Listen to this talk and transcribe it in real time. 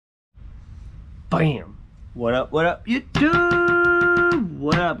Bam. What up, YouTube?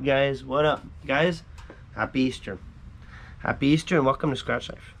 What up, guys? What up, guys? Happy Easter. Happy Easter and welcome to Scratch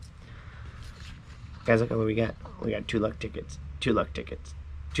Life. Guys, look at what we got. We got 2 luck tickets. 2 luck tickets.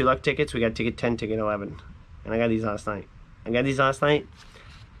 2 luck tickets. We got ticket 10, ticket 11. And I got these last night.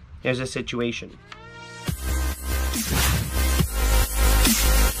 Here's the situation.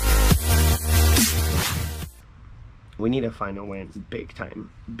 We need to find a win big time.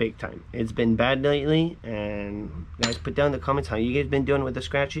 It's been bad lately, and guys, put down in the comments how you guys been doing with the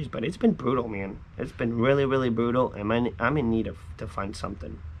scratchies, but it's been brutal, man. It's been really brutal, and I'm in need to find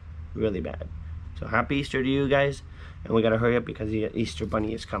something really bad. So happy Easter to you guys, and we gotta hurry up because the Easter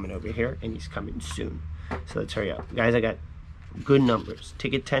bunny is coming over here, and he's coming soon. So let's hurry up. Guys, I got good numbers.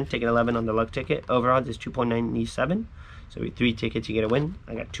 Ticket 10, ticket 11 on the luck ticket. Overall, there's 2.97. So with 3 tickets, you get a win.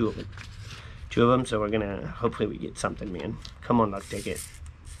 I got 2 of them. 2 of them, so we're gonna, hopefully we get something, man. Come on, luck ticket.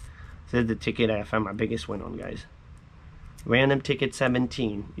 This is the ticket I found my biggest win on, guys. Random ticket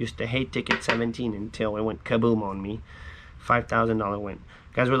 17. Used to hate ticket 17 until it went kaboom on me. $5,000 win.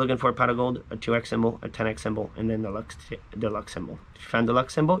 Guys, we're looking for a pot of gold, a 2x symbol, a 10x symbol, and then the luck symbol. If you found the luck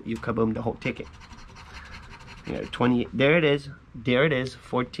symbol, you kaboom the whole ticket. You got 20, there it is,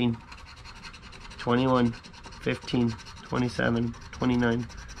 14, 21, 15, 27, 29,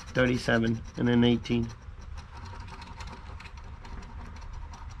 37, and then 18.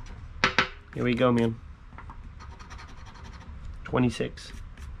 Here we go, man. 26.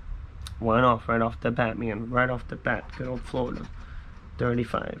 One off right off the bat, man. Right off the bat. Good old Florida.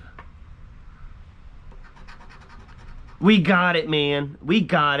 35. We got it, man. We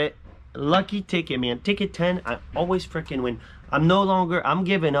got it. Lucky ticket, man. Ticket 10, I always freaking win. I'm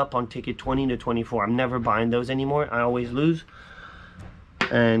giving up on ticket 20 to 24. I'm never buying those anymore. I always lose.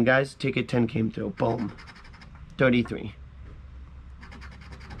 And guys, ticket 10 came through. Boom. 33.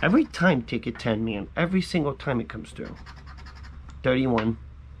 Every time ticket 10, man. Every single time it comes through. 31.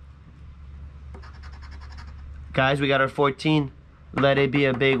 Guys, we got our 14. Let it be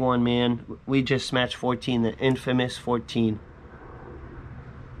a big one, man. We just smashed 14, the infamous 14.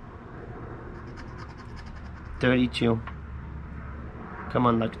 32. Come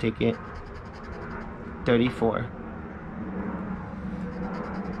on, luck ticket. 34.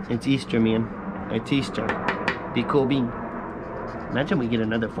 It's Easter, man. It's Easter. Be cool, bean. Imagine we get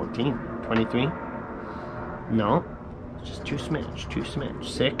another 14. 23. No. It's just 2 smash. 2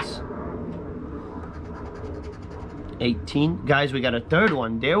 smash. 6. 18. Guys, we got a 3rd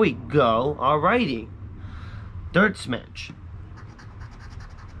one. There we go. Alrighty. 3rd smash.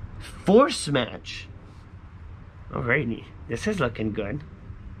 4th smash. Alrighty. This is looking good.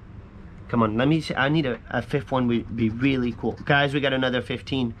 Come on, let me see. I need a 5th one would be really cool. Guys, we got another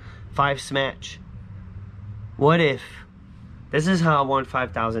 15. 5 smash. What if? This is how I won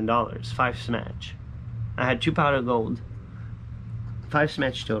 $5,000. 5 smash. I had 2 powder gold. 5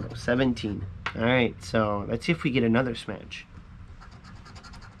 smash total. 17. Alright, so let's see if we get another smash.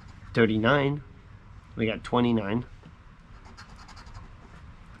 39. We got 29.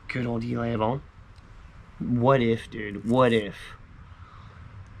 Good old 11. What if, dude? What if?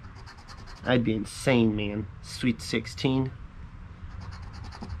 I'd be insane, man. Sweet 16.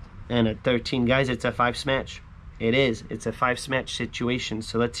 And a 13. Guys, it's a 5 smash. It is. It's a 5 smash situation.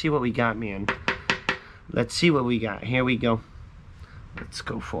 So let's see what we got, man. Let's see what we got. Here we go. Let's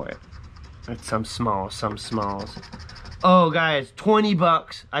go for it. That's some smalls. Oh, guys, 20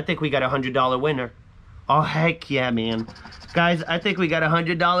 bucks. I think we got a $100 winner. Oh, heck yeah, man. Guys, I think we got a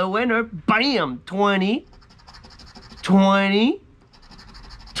 $100 winner. Bam! 20. 20.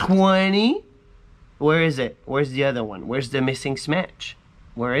 20. Where is it? Where's the other one? Where's the missing smash?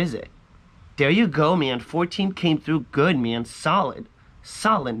 Where is it? There you go, man. 14 came through good, man. Solid.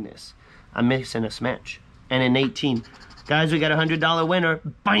 Solidness. I'm missing a smash. And an 18. Guys, we got a $100 winner.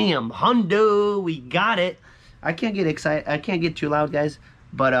 Bam! Hundo! We got it. I can't get excited. I can't get too loud, guys.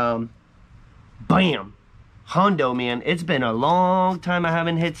 But, bam! Hundo, man. It's been a long time I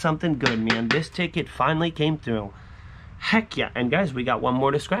haven't hit something good, man. This ticket finally came through. Heck yeah. And, guys, we got one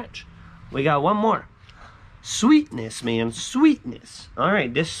more to scratch. We got one more. Sweetness, man. Sweetness.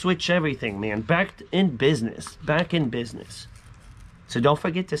 Alright, this switched everything, man. Back in business. Back in business. So don't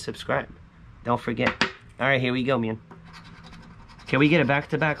forget to subscribe. Don't forget. Alright, here we go, man. Can we get a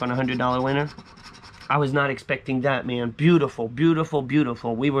back-to-back on a $100 winner? I was not expecting that, man. Beautiful, beautiful,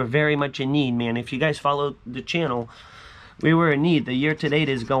 beautiful. We were very much in need, man. If you guys follow the channel, we were in need. The year to date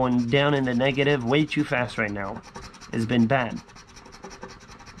is going down in the negative way too fast right now. It's been bad.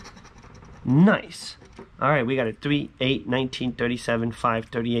 Nice. All right, we got a 3, 8, 19, 37, 5,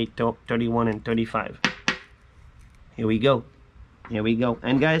 38, 31, and 35. Here we go. Here we go.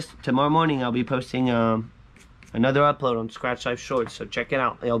 And guys, tomorrow morning I'll be posting another upload on Scratch Life Shorts, so check it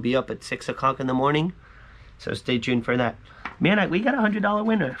out. It'll be up at 6 o'clock in the morning, so stay tuned for that. Man, we got a $100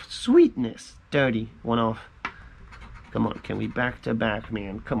 winner. Sweetness. Dirty. One off. Come on, can we back to back,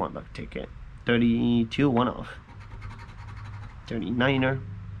 man? Come on, luck ticket. 32, one off. 39er.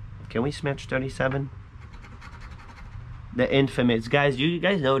 Can we smash 37? The infamous. Guys, you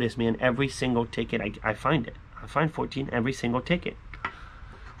guys notice, man, every single ticket, I find it. I find 14 every single ticket.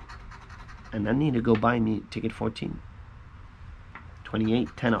 And I need to go buy me ticket 14. 28,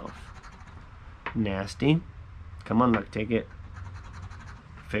 10 off. Nasty. Come on, luck ticket.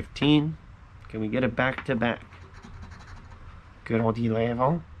 15. Can we get a back to back? Good old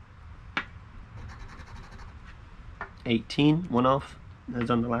 11. 18, one off. That's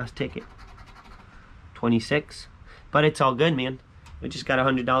on the last ticket. 26. But it's all good, man. We just got a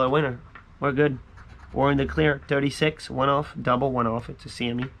 $100 winner. We're good. We're in the clear. 36, one off. Double, one off. It's a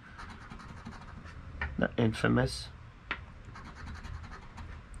CME. The infamous.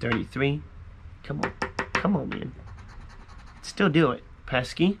 33. Come on. Come on, man. Still do it.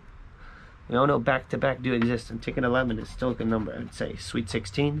 Pesky. We all know back-to-back do exist, and ticket 11 is still a good number, I'd say. Sweet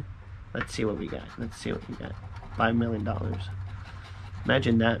 16. Let's see what we got. Let's see what we got. $5 million.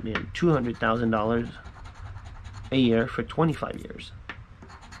 Imagine that, man. $200,000 a year for 25 years.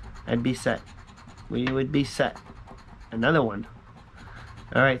 I'd be set. We would be set. Another one.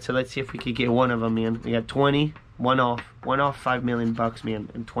 Alright, so let's see if we could get one of them, man. We got 20. One off. One off, $5 million bucks, man.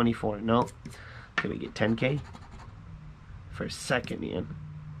 And 24. No. Can we get 10K? For a second, man.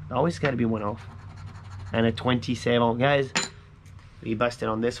 Always got to be one off. And a 27. Guys, we busted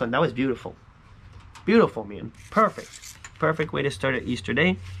on this one. That was beautiful. Beautiful, man. Perfect. Perfect way to start at Easter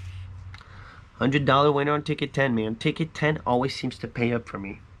Day. $100 winner on ticket 10, man. Ticket 10 always seems to pay up for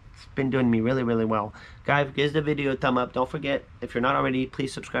me. It's been doing me really, really well. Guys, give the video a thumb up. Don't forget, if you're not already,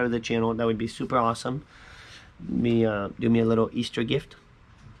 please subscribe to the channel. That would be super awesome. Do me a little Easter gift.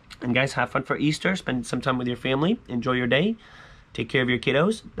 And guys, have fun for Easter. Spend some time with your family. Enjoy your day. Take care of your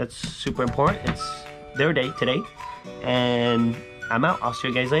kiddos. That's super important. It's their day today. And I'm out. I'll see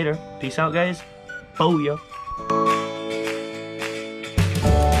you guys later. Peace out, guys. Booyah.